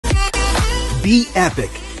Be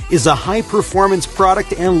Epic is a high-performance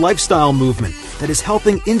product and lifestyle movement that is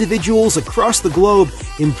helping individuals across the globe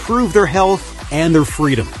improve their health and their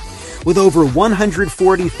freedom. With over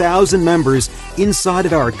 140,000 members inside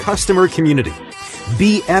of our customer community,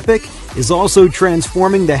 Be Epic is also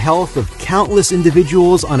transforming the health of countless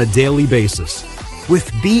individuals on a daily basis.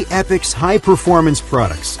 With Be Epic's high-performance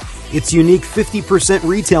products, its unique 50%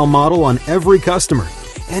 retail model on every customer,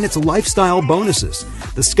 and its lifestyle bonuses,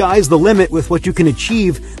 the sky's the limit with what you can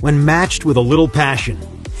achieve when matched with a little passion.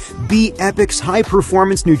 Be Epic's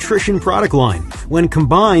high-performance nutrition product line, when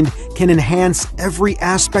combined, can enhance every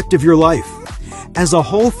aspect of your life. As a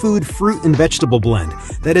whole food fruit and vegetable blend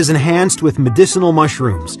that is enhanced with medicinal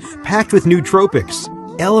mushrooms, packed with nootropics,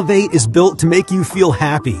 Elevate is built to make you feel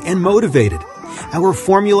happy and motivated. Our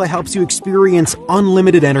formula helps you experience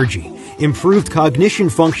unlimited energy, improved cognition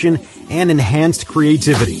function, and enhanced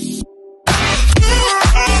creativity.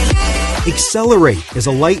 Accelerate is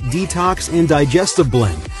a light detox and digestive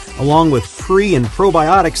blend, along with pre- and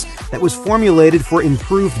probiotics that was formulated for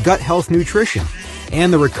improved gut health nutrition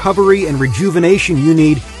and the recovery and rejuvenation you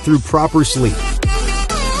need through proper sleep.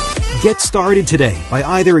 Get started today by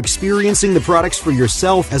either experiencing the products for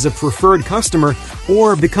yourself as a preferred customer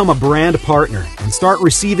or become a brand partner and start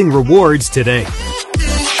receiving rewards today.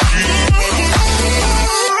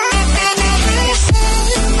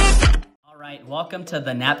 Welcome to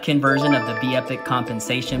the napkin version of the Bepic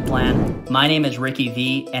Compensation Plan. My name is Ricky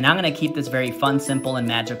V, and I'm going to keep this very fun, simple, and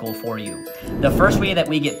magical for you. The first way that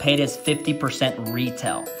we get paid is 50%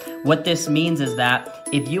 retail. What this means is that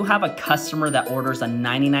if you have a customer that orders a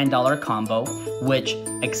 $99 combo, which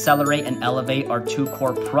Accelerate and Elevate are two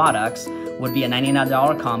core products, would be a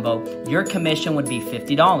 $99 combo, your commission would be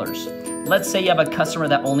 $50. Let's say you have a customer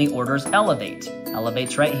that only orders Elevate.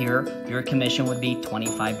 Elevate's right here, your commission would be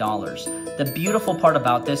 $25. The beautiful part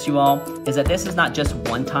about this, you all, is that this is not just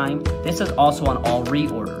one time, this is also on all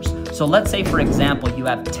reorders. So let's say, for example, you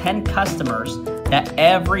have 10 customers that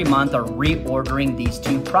every month are reordering these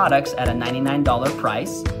two products at a $99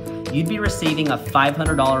 price. You'd be receiving a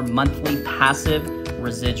 $500 monthly passive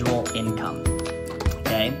residual income.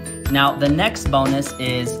 Okay, now the next bonus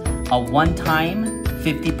is a one-time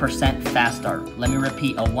 50% fast start. Let me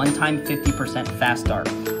repeat, a one-time 50% fast start.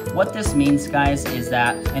 What this means, guys, is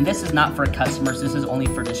that, and this is not for customers, this is only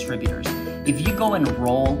for distributors. If you go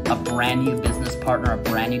enroll a brand new business partner, a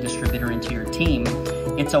brand new distributor into your team,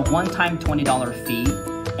 it's a one-time $20 fee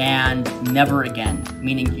and never again.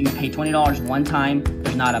 Meaning you pay $20 one time,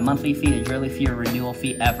 there's not a monthly fee, a yearly fee, or renewal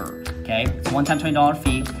fee ever. Okay, it's a one-time $20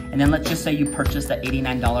 fee, and then let's just say you purchase the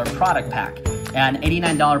 $89 product pack. An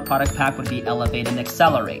 $89 product pack would be Elevate and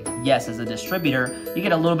Accelerate. Yes, as a distributor, you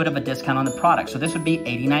get a little bit of a discount on the product. So this would be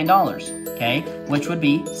 $89, okay, which would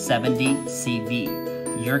be 70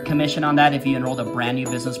 CV. Your commission on that, if you enrolled a brand new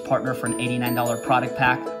business partner for an $89 product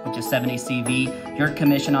pack, which is 70 CV, your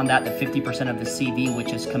commission on that, the 50% of the CV,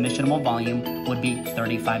 which is commissionable volume, would be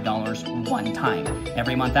 $35 one time.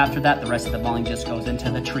 Every month after that, the rest of the volume just goes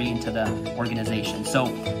into the tree, into the organization. So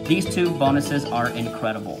these two bonuses are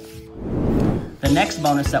incredible. The next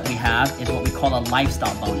bonus that we have is what we call a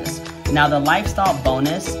lifestyle bonus. Now the lifestyle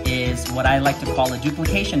bonus is what I like to call a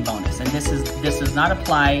duplication bonus, and this does not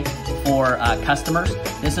apply for customers.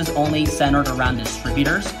 This is only centered around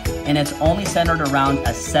distributors, and it's only centered around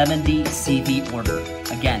a 70 CV order.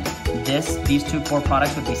 Again, these two core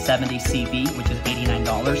products would be 70 CV, which is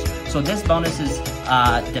 $89. So this bonus is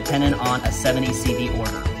dependent on a 70 CV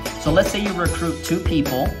order. So let's say you recruit 2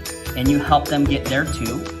 people and you help them get their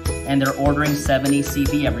 2, and they're ordering 70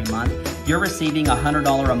 CV every month, you're receiving a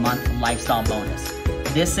 $100 a month lifestyle bonus.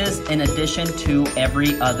 This is in addition to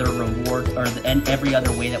every other reward and every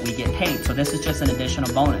other way that we get paid. So this is just an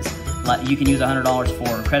additional bonus. You can use $100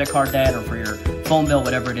 for credit card debt or for your phone bill,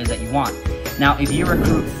 whatever it is that you want. Now, if you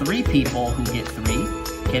recruit 3 people who get 3,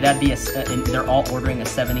 okay, that'd be they're all ordering a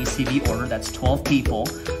 70 CV order, that's 12 people,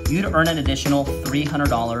 you'd earn an additional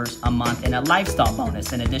 $300 a month in a lifestyle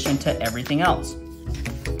bonus in addition to everything else.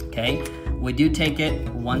 Okay, we do take it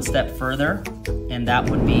one step further, and that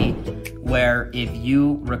would be where if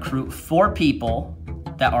you recruit 4 people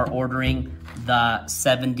that are ordering the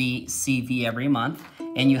 70 CV every month,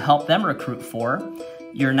 and you help them recruit 4,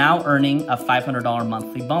 you're now earning a $500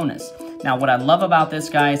 monthly bonus. Now, what I love about this,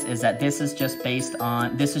 guys, is that this is just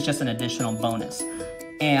an additional bonus,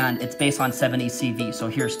 and it's based on 70 CV. So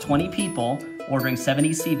here's 20 people ordering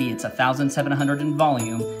 70 CV, it's 1,700 in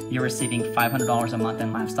volume, you're receiving $500 a month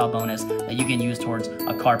in lifestyle bonus that you can use towards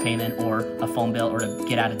a car payment or a phone bill or to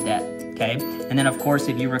get out of debt, okay? And then of course,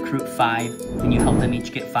 if you recruit 5 and you help them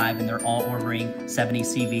each get 5 and they're all ordering 70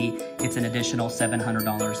 CV, it's an additional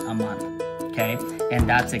 $700 a month. okay? And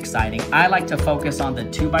that's exciting. I like to focus on the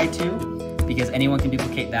 2x2 because anyone can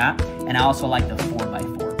duplicate that. And I also like the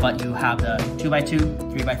 4x4, but you have the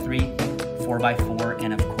 2x2, 3x3, 4x4,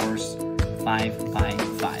 and of course,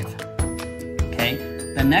 5x5, okay?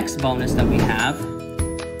 The next bonus that we have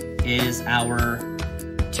is our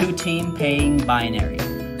 2-team paying binary.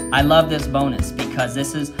 I love this bonus because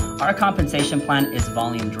our compensation plan is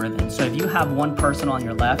volume driven. So if you have one person on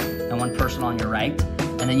your left and one person on your right,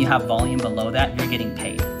 and then you have volume below that, you're getting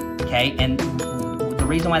paid, okay? And the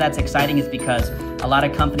reason why that's exciting is because a lot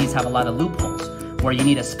of companies have a lot of loopholes where you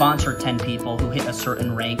need to sponsor 10 people who hit a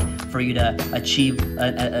certain rank for you to achieve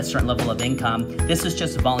a certain level of income. This is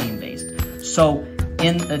just volume based. So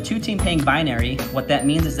in a 2-team paying binary, what that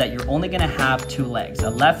means is that you're only gonna have 2 legs,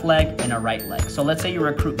 a left leg and a right leg. So let's say you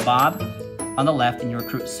recruit Bob on the left and you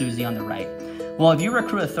recruit Susie on the right. Well, if you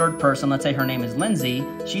recruit a third person, let's say her name is Lindsay,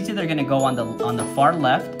 she's either gonna go on the far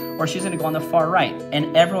left or she's gonna go on the far right,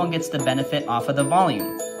 and everyone gets the benefit off of the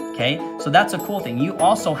volume, okay? So that's a cool thing. You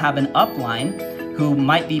also have an upline who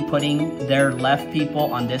might be putting their left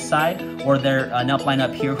people on this side, or an upline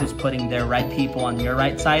up here who's putting their right people on your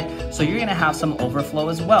right side. So you're gonna have some overflow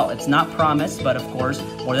as well. It's not promised, but of course,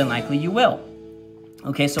 more than likely you will.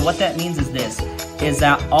 Okay, so what that means is this, is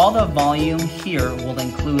that all the volume here will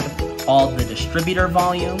include all the distributor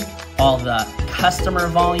volume, all the customer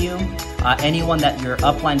volume, anyone that your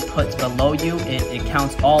upline puts below you, it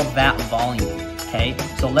counts all that volume, okay?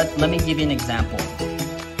 So let me give you an example.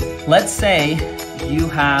 Let's say you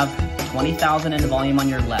have 20,000 in volume on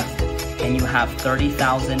your left and you have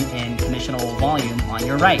 30,000 in commissionable volume on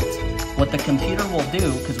your right. What the computer will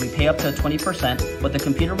do, because we pay up to 20%, what the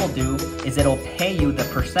computer will do is it'll pay you the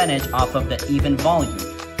percentage off of the even volume.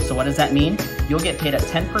 So what does that mean? You'll get paid at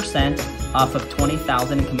 10% off of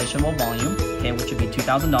 20,000 in commissionable volume, okay, which would be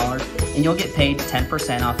 $2,000, and you'll get paid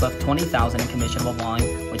 10% off of 20,000 in commissionable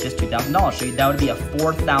volume, which is $2,000. So that would be a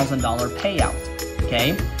 $4,000 payout,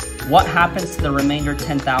 okay? What happens to the remainder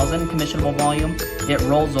 10,000 commissionable volume? It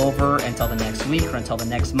rolls over until the next week or until the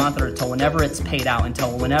next month or until whenever it's paid out,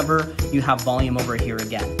 until whenever you have volume over here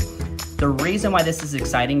again. The reason why this is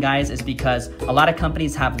exciting, guys, is because a lot of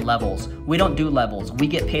companies have levels. We don't do levels. We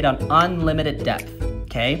get paid on unlimited depth,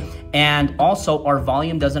 okay? And also our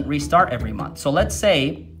volume doesn't restart every month. So let's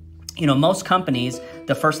say, most companies,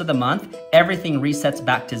 the first of the month, everything resets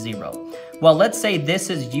back to 0. Well, let's say this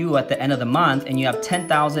is you at the end of the month and you have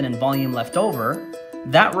 10,000 in volume left over,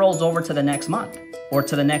 that rolls over to the next month or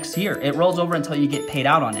to the next year. It rolls over until you get paid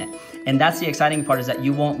out on it. And that's the exciting part, is that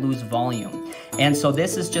you won't lose volume. And so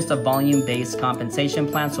this is just a volume-based compensation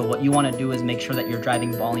plan. So what you want to do is make sure that you're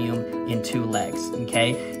driving volume in 2 legs,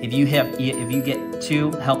 okay? If you get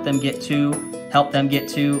 2, help them get 2, help them get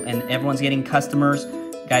 2, and everyone's getting customers,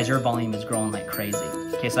 guys, your volume is growing like crazy.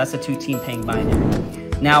 Okay, so that's a 2-team paying binary.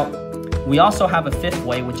 Now, we also have a 5th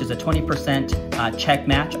way, which is a 20% check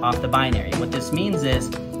match off the binary. What this means is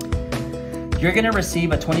you're gonna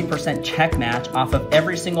receive a 20% check match off of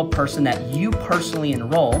every single person that you personally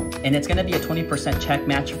enroll, and it's gonna be a 20% check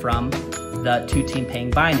match from the 2-team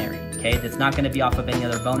paying binary, okay? It's not gonna be off of any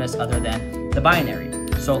other bonus other than the binary.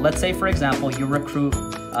 So let's say, for example, you recruit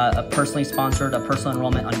a personally sponsored, a personal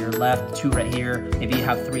enrollment on your left, 2 right here, maybe you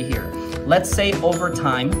have 3 here. Let's say over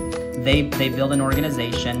time, they build an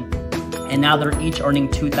organization, and now they're each earning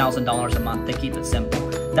 $2,000 a month to keep it simple.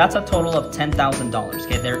 That's a total of $10,000,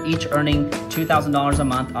 okay? They're each earning $2,000 a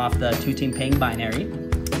month off the 2-team paying binary,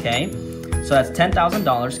 okay? So that's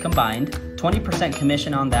 $10,000 combined. 20%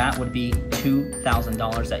 commission on that would be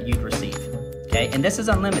 $2,000 that you'd receive, okay? And this is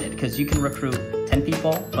unlimited because you can recruit 10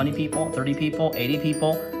 people, 20 people, 30 people, 80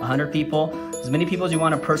 people, 100 people. As many people as you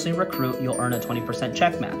want to personally recruit, you'll earn a 20%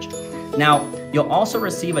 check match. Now, you'll also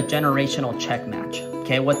receive a generational check match.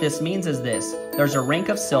 Okay, what this means is this. There's a rank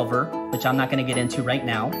of silver, which I'm not gonna get into right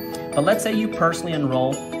now, but let's say you personally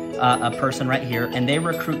enroll a person right here and they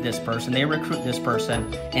recruit this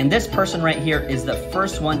person, and this person right here is the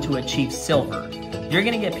first one to achieve silver. You're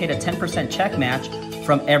gonna get paid a 10% check match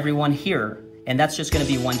from everyone here, and that's just gonna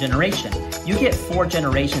be 1 generation. You get 4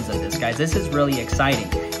 generations of this, guys. This is really exciting.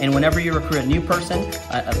 And whenever you recruit a new person,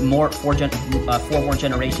 4 more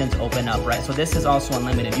generations open up, right? So this is also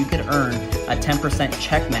unlimited. You could earn a 10%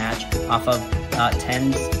 check match off of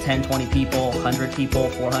 10, 20 people, 100 people,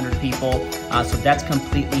 400 people. So that's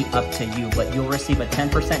completely up to you, but you'll receive a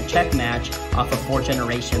 10% check match off of 4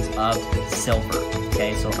 generations of silver.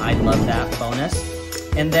 Okay, so I love that bonus.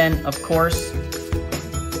 And then, of course,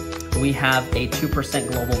 we have a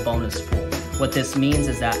 2% global bonus pool. What this means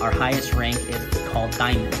is that our highest rank is called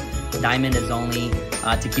Diamond. Diamond is only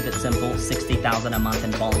To keep it simple, 60,000 a month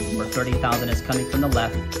in volume, where 30,000 is coming from the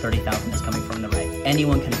left, 30,000 is coming from the right.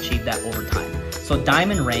 Anyone can achieve that over time. So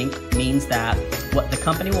diamond rank means that what the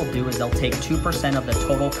company will do is they'll take 2% of the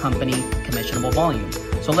total company commissionable volume.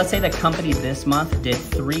 So let's say the company this month did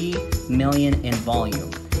 3 million in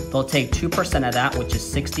volume. They'll take 2% of that, which is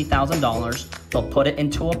 $60,000. They'll put it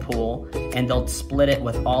into a pool and they'll split it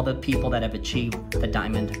with all the people that have achieved the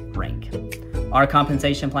diamond rank. Our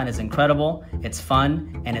compensation plan is incredible, it's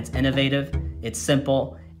fun, and it's innovative, it's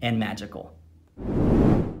simple and magical.